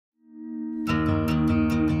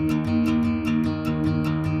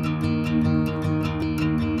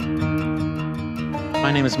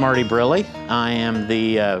My name is Marty Briley. I am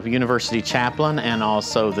the university chaplain and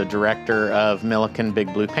also the director of Millikin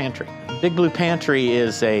Big Blue Pantry. Big Blue Pantry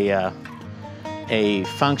is a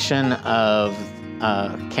function of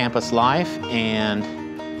campus life, and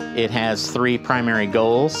it has three primary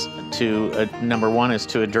goals. Number one is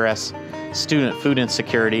to address student food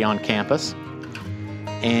insecurity on campus,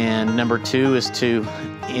 and number two is to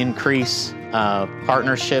increase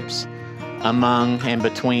partnerships among and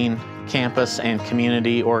between campus and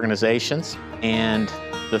community organizations, and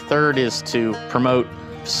the third is to promote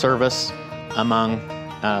service among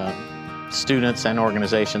students and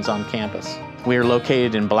organizations on campus. We are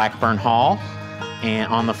located in Blackburn Hall,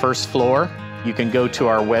 and on the first floor you can go to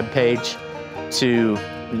our webpage to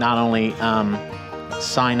not only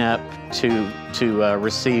sign up to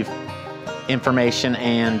receive information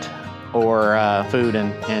and or food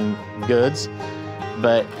and goods,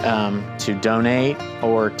 but to donate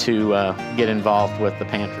or to get involved with the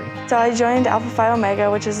pantry. So I joined Alpha Phi Omega,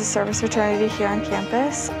 which is a service fraternity here on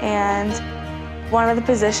campus, and one of the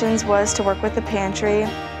positions was to work with the pantry,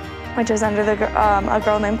 which was under a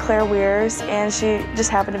girl named Claire Weirs, and she just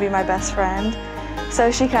happened to be my best friend. So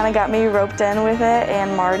she kind of got me roped in with it,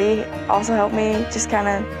 and Marty also helped me just kind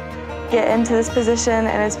of get into this position,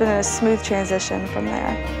 and it's been a smooth transition from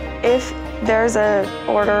there. If there's an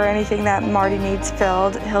order or anything that Marty needs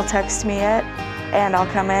filled, he'll text me it, and I'll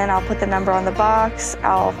come in, I'll put the number on the box,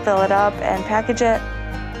 I'll fill it up and package it,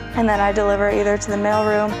 and then I deliver either to the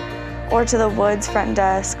mailroom or to the Woods front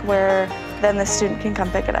desk, where then the student can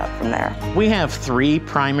come pick it up from there. We have three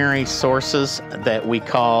primary sources that we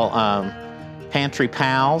call Pantry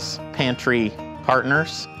Pals, Pantry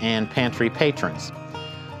Partners, and Pantry Patrons.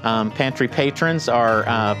 Pantry Patrons are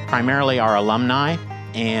primarily our alumni,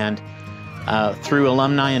 and through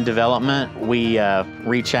Alumni and Development, we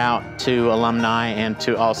reach out to alumni and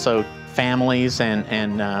to also families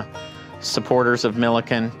and supporters of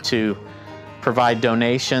Millikin to provide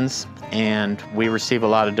donations, and we receive a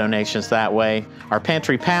lot of donations that way. Our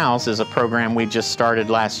Pantry Pals is a program we just started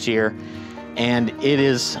last year, and it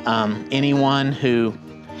is anyone who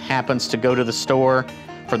happens to go to the store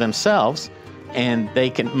for themselves, and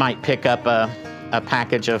they might pick up a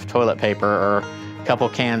package of toilet paper or a couple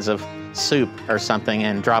cans of soup or something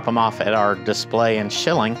and drop them off at our display in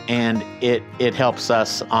Schilling, and it helps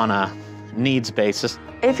us on a needs basis.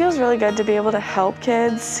 It feels really good to be able to help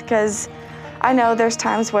kids, because I know there's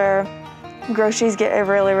times where groceries get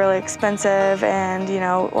really, really expensive, and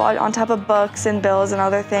on top of books and bills and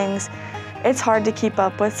other things, it's hard to keep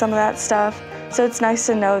up with some of that stuff. So it's nice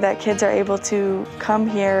to know that kids are able to come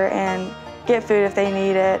here and get food if they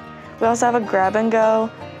need it. We also have a grab and go,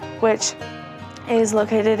 which is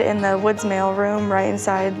located in the Woods mail room right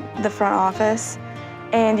inside the front office,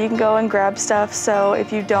 and you can go and grab stuff. So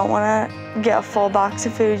if you don't want to get a full box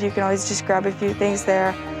of food, you can always just grab a few things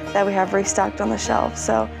there that we have restocked on the shelf.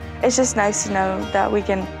 So it's just nice to know that we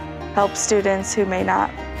can help students who may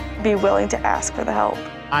not be willing to ask for the help.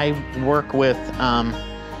 I work with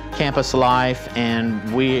campus life, and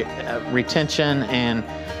retention and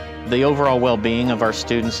the overall well-being of our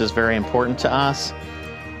students is very important to us,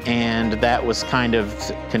 and that was kind of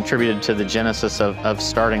contributed to the genesis of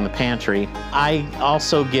starting the pantry. I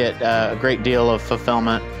also get a great deal of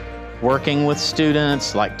fulfillment working with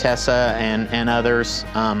students like Tessa and others,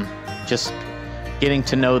 just getting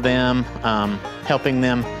to know them, helping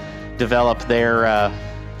them develop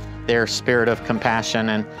their spirit of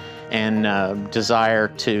compassion and desire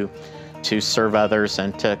to serve others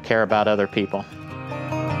and to care about other people.